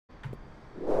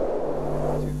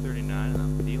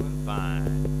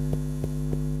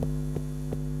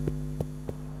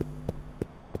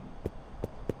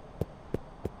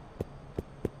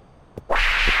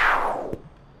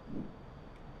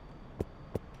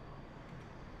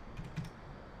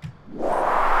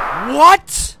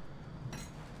What?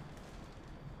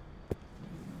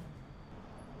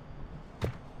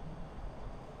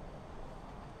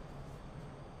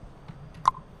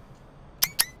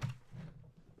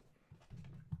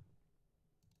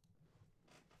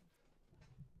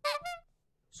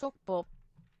 SokPop.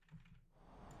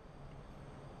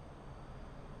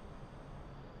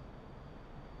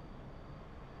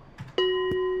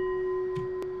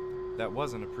 That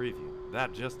wasn't a preview.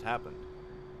 That just happened.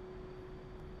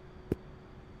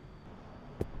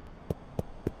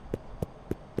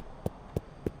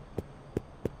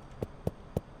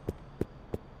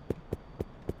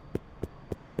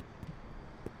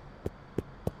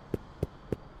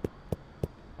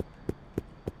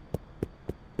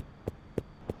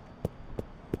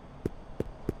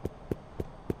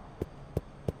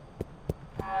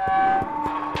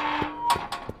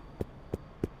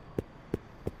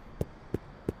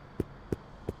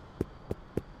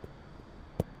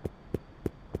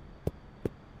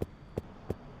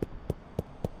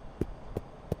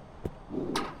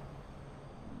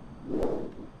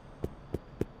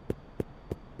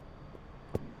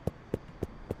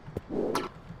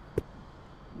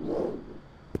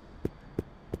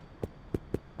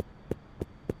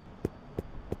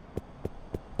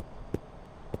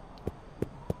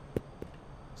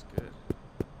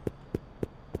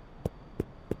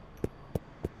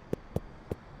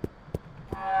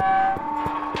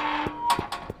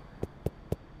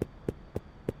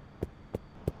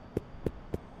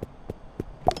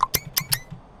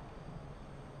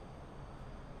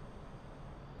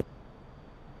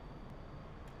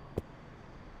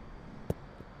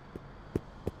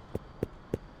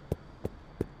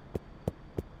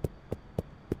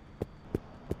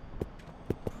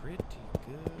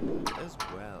 As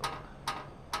well.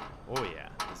 Oh yeah,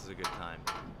 this is a good time.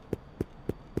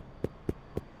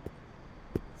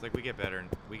 It's like we get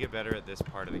better at this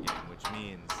part of the game, which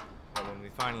means that when we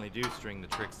finally do string the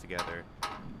tricks together,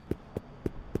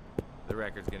 the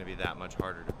record's gonna be that much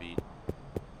harder to beat.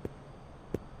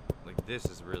 Like, this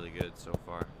is really good so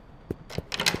far.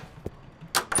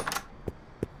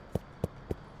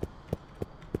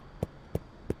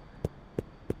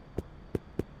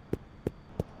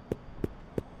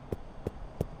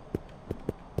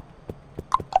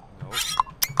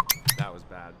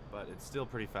 But it's still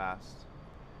pretty fast.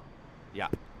 Yeah.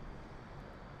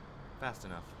 Fast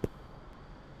enough.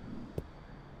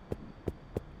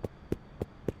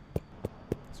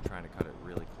 Just trying to cut it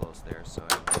really close there so I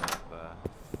don't end up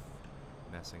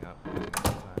messing up every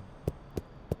time.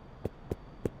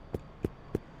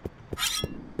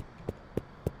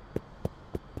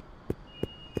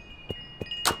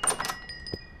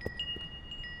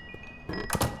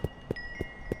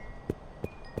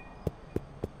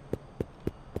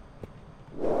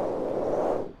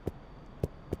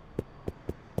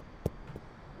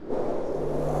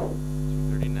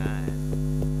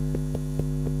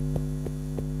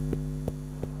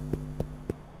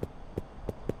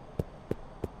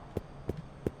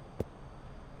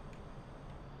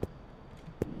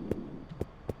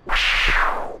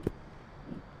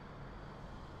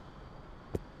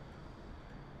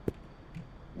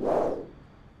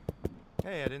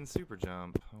 Hey, I didn't super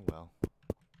jump. Oh well.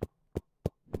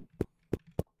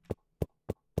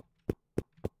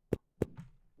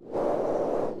 We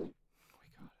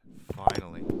got it.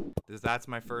 Finally. That's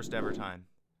my first ever time.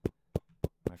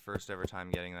 My first ever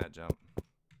time getting that jump.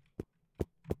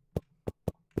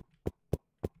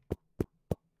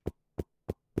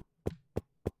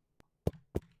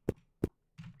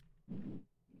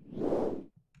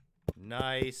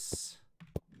 Nice.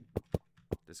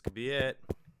 This could be it.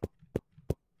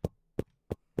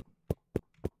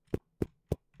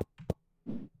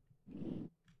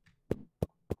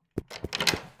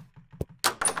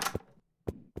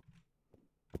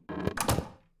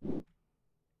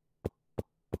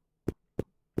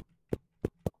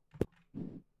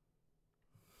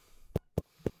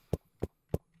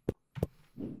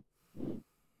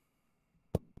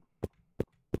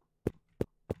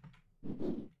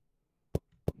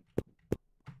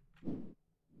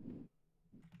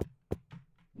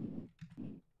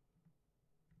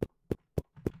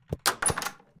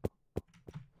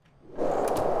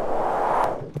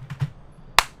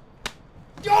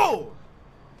 Yo!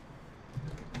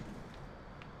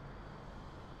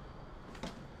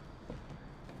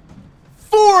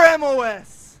 Four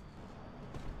MOS!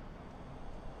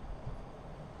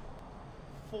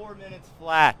 4 minutes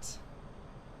flat.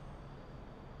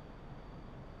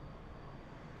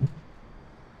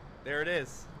 There it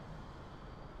is.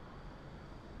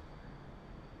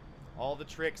 All the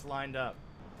tricks lined up.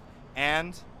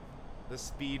 And the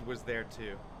speed was there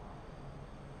too.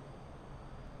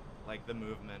 Like the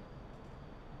movement.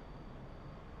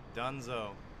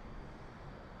 Dunzo.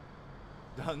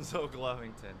 Dunzo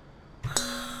Glovington.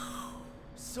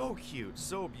 So cute,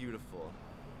 so beautiful.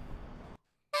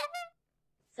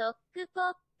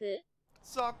 SokPop.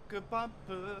 SokPop,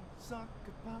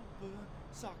 SokPop,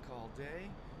 sock all day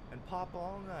and pop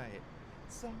all night.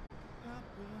 SokPop,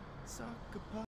 SokPop.